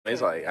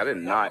He's like, I did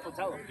not.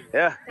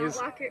 Yeah. Don't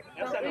lock your,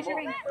 don't lose your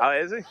ring. Oh,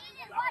 is he?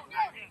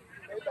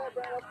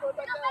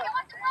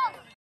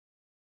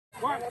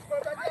 Go,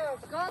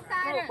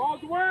 Tyler.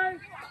 Ball's away.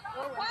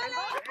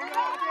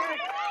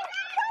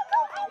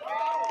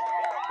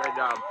 Great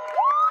job.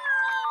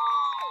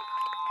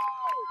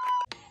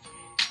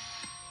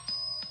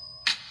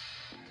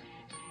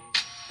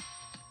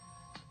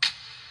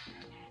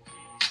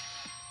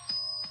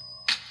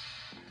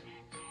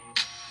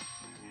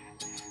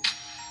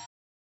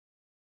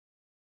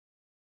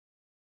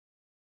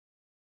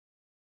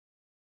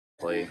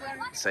 Play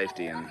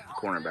safety and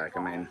cornerback. I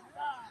mean,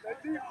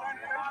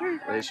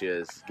 the issue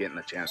is getting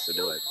the chance to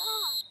do it.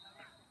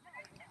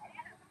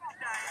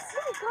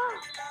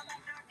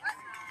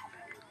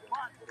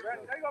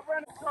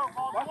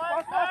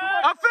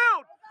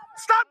 Upfield!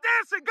 Stop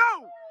dancing!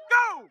 Go!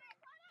 Go!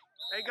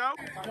 There you go.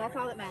 That's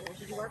all that matters.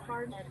 Did you work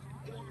hard?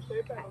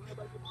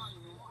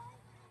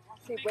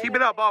 Keep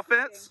it up,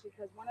 offense.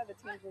 Because one of the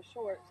teams was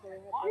short, so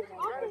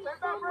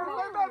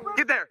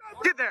Get there!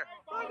 Get there!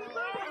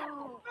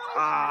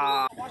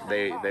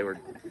 They were.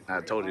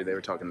 I told you they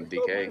were talking to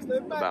DK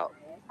about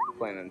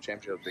playing in the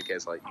championship.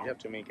 DK's like, you have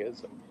too many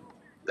kids.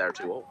 They're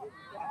too old.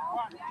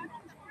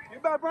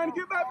 Get back, Brandon.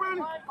 Get back,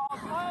 Brandon.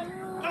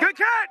 Good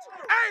catch!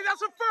 Hey,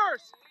 that's a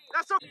first.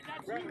 That's a.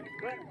 Brandon.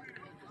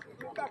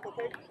 Get back,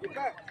 okay? Get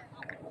back.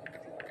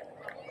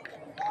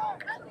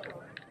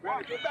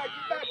 Brandon, get back,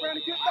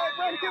 Brandon. Get back,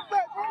 Brandon. Get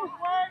back, Brandon.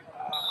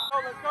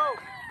 Let's go.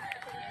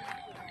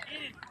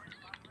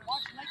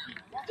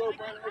 Let's go,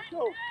 Brandon. Let's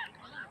go.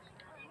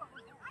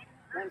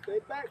 Brandon, stay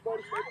back,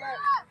 buddy. Stay back.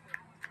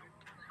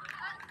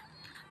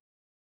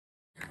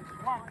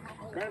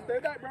 Brandon, stay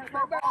back. Brandon,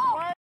 stay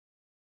back.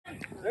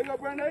 There you go,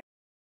 Brandon. There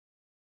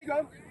you go.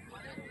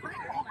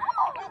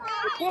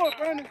 Good pull,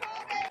 Brandon.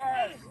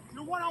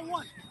 You're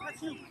one-on-one.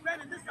 That's you.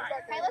 Brandon, this side.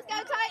 Okay, let's go,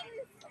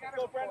 Titans.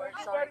 Go, Brandon.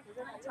 Brandon,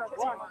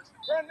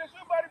 this is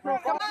buddy.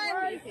 Brandon, come on.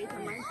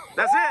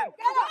 That's it.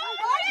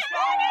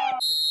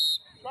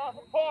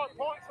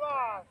 Point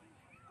slide.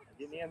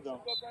 Get in the end zone.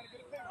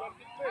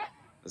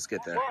 Let's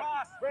get there.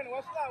 Brandon,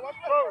 watch that.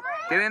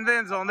 Get in the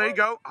end zone. There you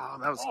go. Oh,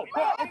 that was. You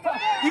gotta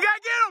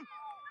get him.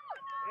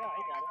 Yeah,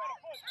 he got it.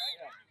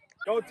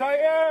 Go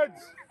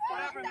Titans!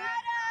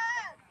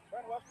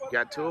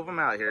 Got two of them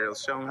out here.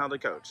 Let's show them how they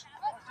coach.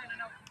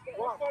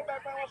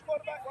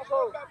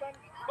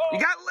 You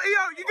got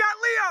Leo. You got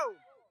Leo.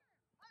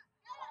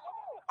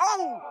 Oh.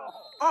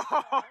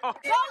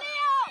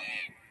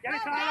 Get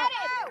it, Tyler.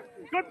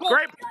 Good play.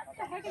 Great. What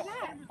the heck is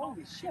that?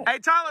 Holy shit. Hey,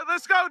 Tyler,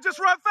 let's go. Just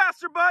run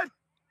faster, bud.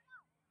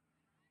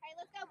 Hey,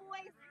 let's go,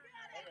 boys.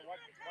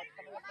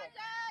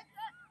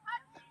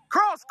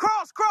 Cross.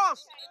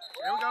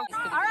 There we go. All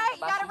right,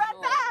 you gotta run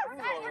fast.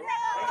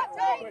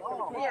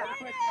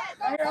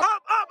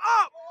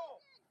 Up.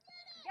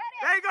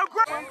 There you go.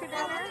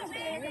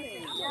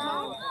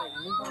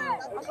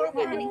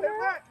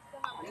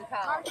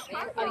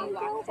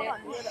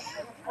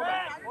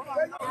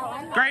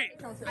 Great.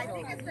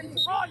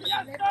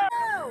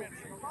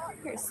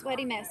 You're a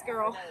sweaty mess,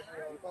 girl.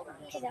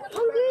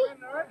 Hungry?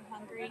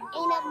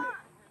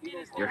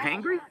 You're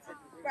hangry?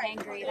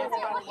 Hangry, that's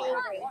what I'm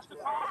hungry.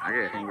 I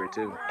get hangry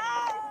too.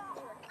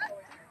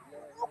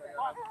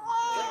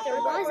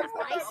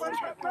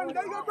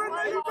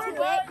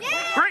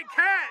 Great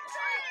catch!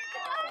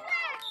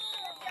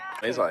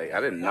 He's like, I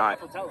did not.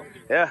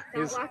 Yeah.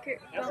 Don't lock your,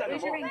 don't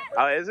lose your ring.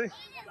 Oh, is he?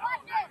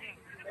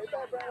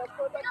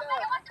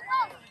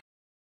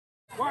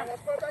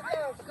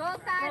 Go,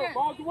 Tyler.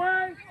 Ball's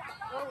away.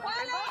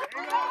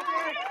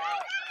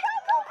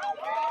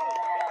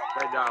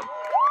 Great job.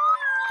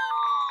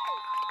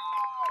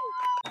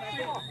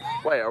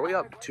 Wait, are we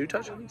up 2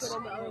 touchdowns? Oh,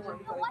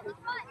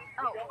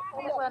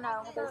 well,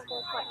 no, they scored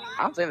quite.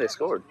 I don't think they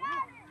scored.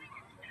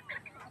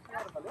 I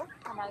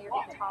know you're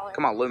getting taller.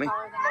 Come on, Looney.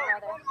 Taller than your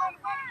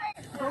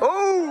brother.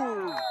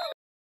 Oh!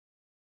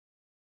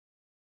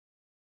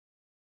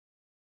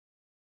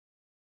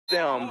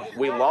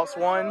 We lost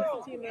one. The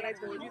team that I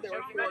told you, there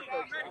were 4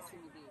 coaches.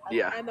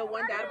 Yeah. And the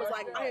one dad was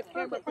like, I have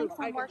camera proof.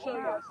 I can show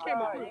you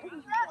camera proof.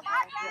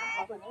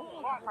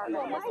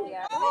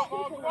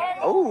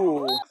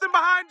 Oh! Nothing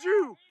behind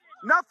you!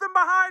 Nothing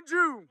behind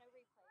you!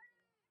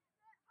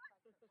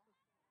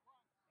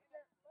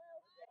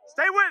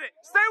 Stay with it!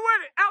 Stay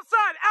with it!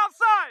 Outside!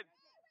 Outside!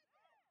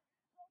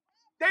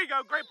 There you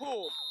go. Great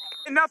pull.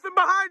 And nothing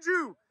behind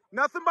you!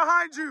 Nothing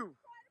behind you!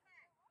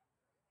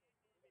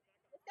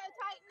 Let's go,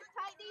 Titans.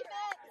 Tight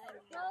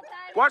defense. Go,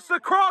 Titans. Watch the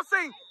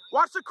crossing!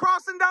 Watch the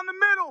crossing down the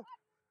middle!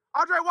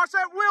 Andre, watch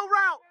that wheel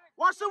route!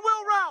 Watch the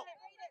wheel route!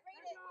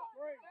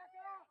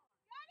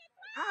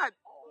 God.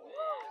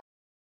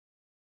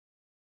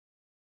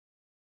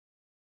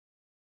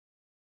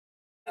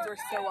 Were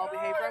so well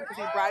behaved for him because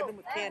he bribed them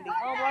with candy. D,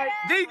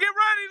 get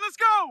ready. Let's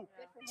go.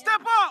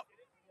 Step up.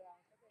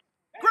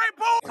 Great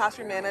ball.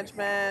 Classroom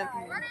management.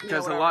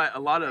 Because a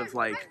lot of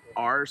like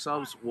our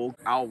subs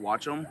I'll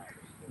watch them.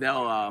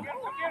 They'll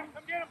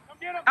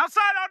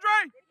outside,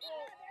 Andre.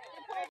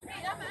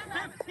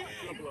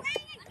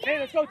 Hey,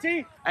 let's go,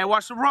 T. Hey,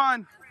 watch the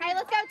run. Hey,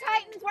 let's go,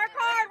 Titans. Work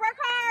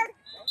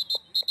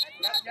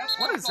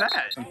is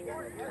that? I'm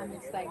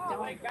just like,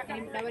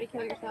 nobody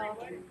kill yourself.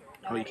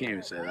 Oh, you can't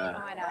even say that.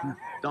 Oh, I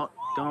know.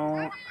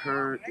 Don't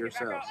hurt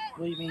yourselves.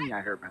 What do you mean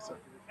I hurt myself?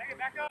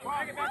 Stay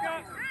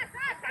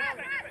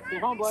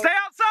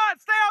outside!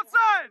 Stay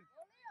outside!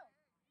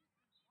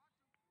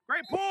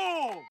 Great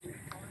pull!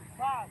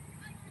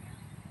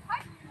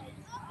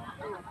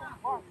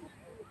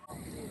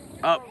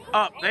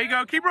 Up. There you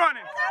go. Keep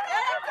running.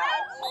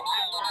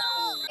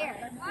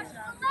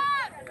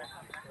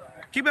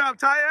 Keep it up,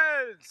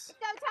 Titans.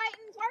 Go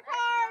Titans, work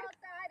hard.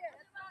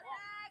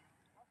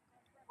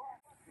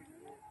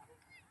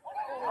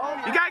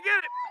 You gotta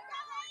get it.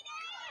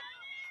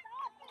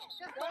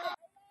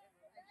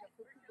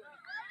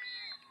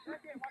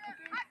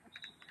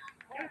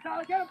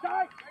 Get him,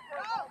 Ty!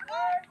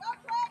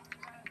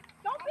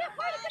 Don't be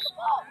afraid to get the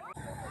ball.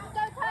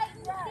 Go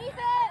Titans,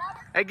 defense.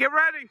 Hey, get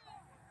ready.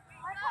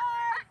 Work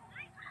hard.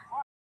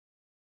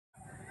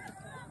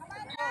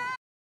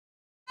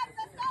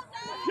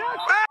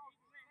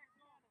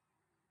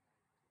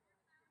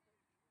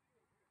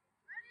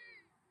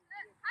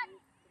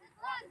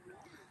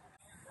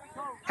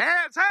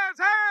 Hands!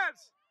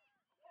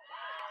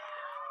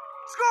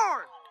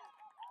 Score!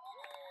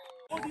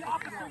 Go the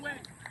opposite way.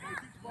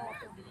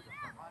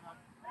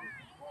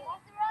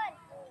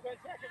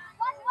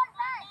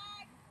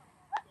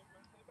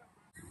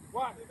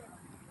 One.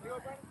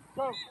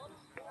 Go.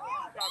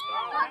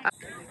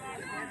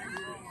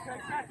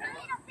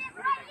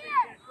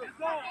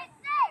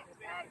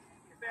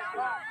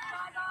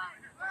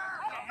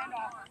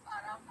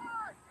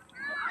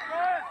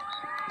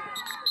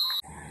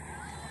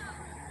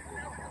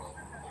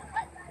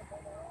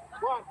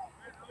 One.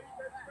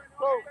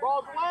 Go.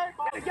 Balls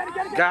away. Get it.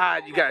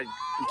 God, you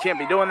can't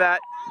be doing that.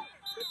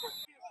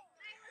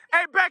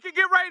 Hey, Becky,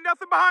 get ready.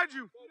 Nothing behind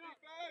you.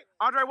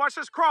 Andre, watch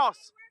this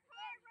cross.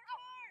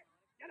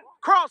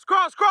 Cross.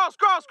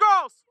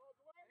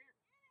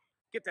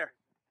 Get there.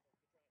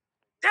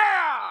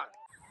 Yeah!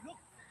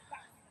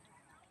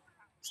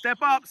 Step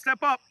up.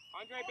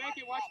 Andre,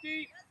 Beckett, watch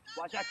deep.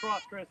 Watch that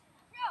cross, Chris.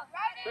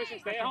 Christian,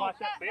 stay at home.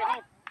 Stay at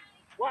home.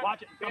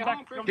 Watch it. Come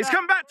back. He's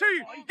coming back to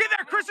you. Get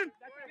there, Christian.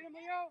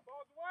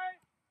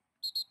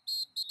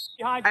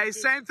 Behind Hey,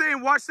 same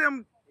thing. Watch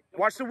them.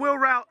 Watch the wheel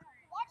route.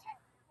 Watch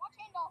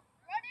handle.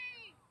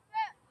 Ready,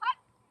 set, hut.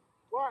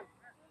 One.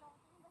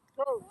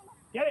 Two.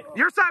 Get it.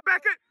 Your side,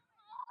 Beckett.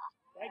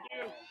 Thank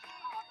you.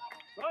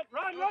 Run,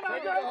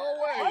 Take it the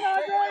whole way. Run,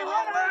 Andre.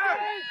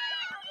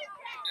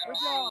 Good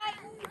job.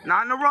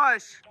 Not in a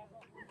rush.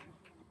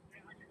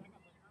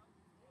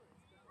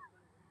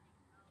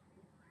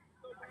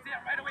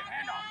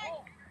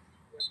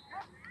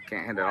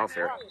 Can't hand it off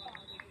there.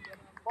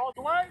 Balls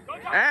away.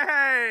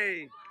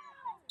 Hey!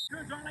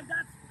 Good, John, like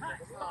that.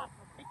 Stop.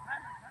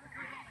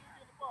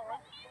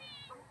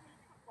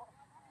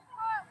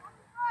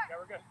 Yeah,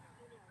 we're good.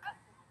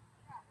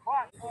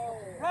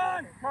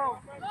 Run! Go!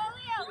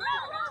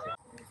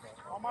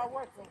 On my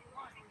whistle.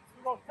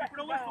 You go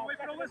second down. Wait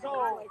for the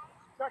whistle.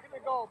 Second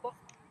and goal.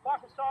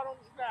 Clock will start on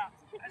the snap.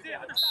 That's it,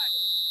 other side.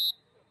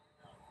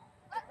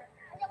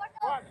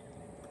 One.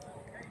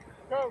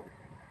 Two.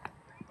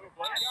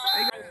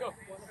 Let's go.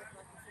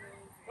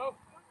 Go.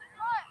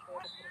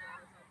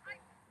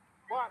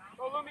 One.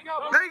 Go, Lumi,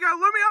 go. There you go,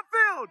 Lumi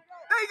upfield.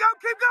 There you go,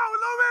 keep going,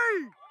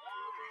 Lumi.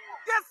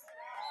 Yes.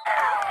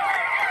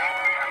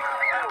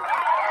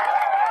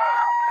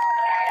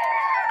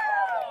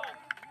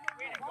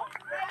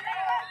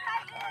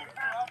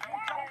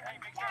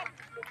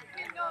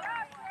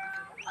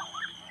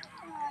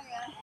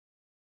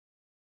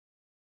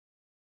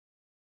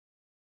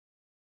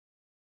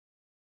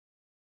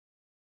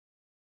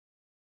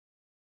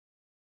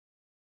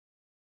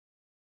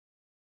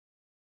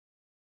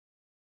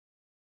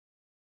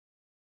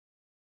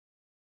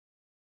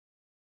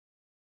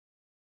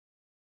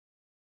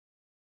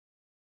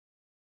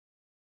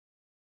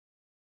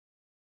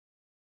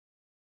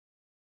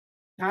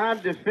 Time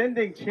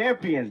defending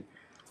champion,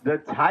 the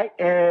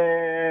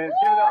Titans.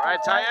 All right,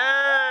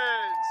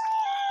 Titans.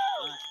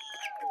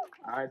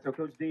 All right, so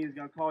Coach D is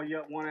going to call you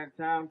up one at a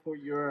time for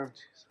your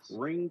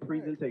ring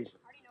presentation.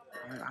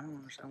 I don't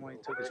understand why he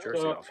took his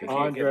jersey off. He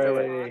can't get through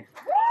it. Of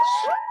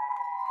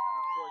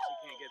course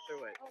he can't get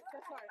through it.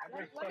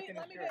 Let me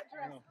get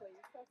dressed,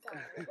 please. So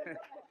sorry.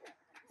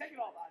 Take it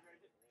off, Andre.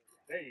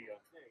 There you go.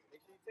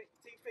 Take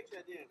a picture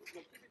at the end.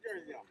 Keep your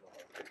jersey on.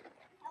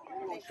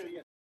 We won't show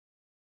you.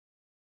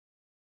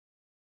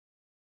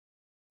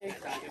 You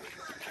guys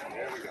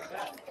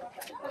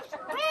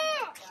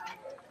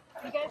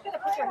gotta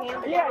put your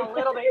hands down a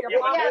little bit. Your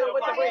palm Yeah,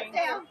 with the ring. You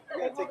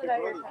gotta take your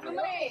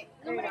brother.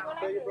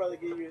 Tell your brother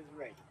to give you his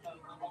ring.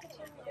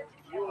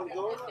 You want to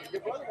go?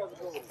 Your brother has a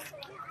goal.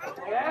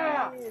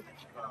 Yeah. Good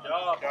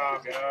job,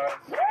 guys.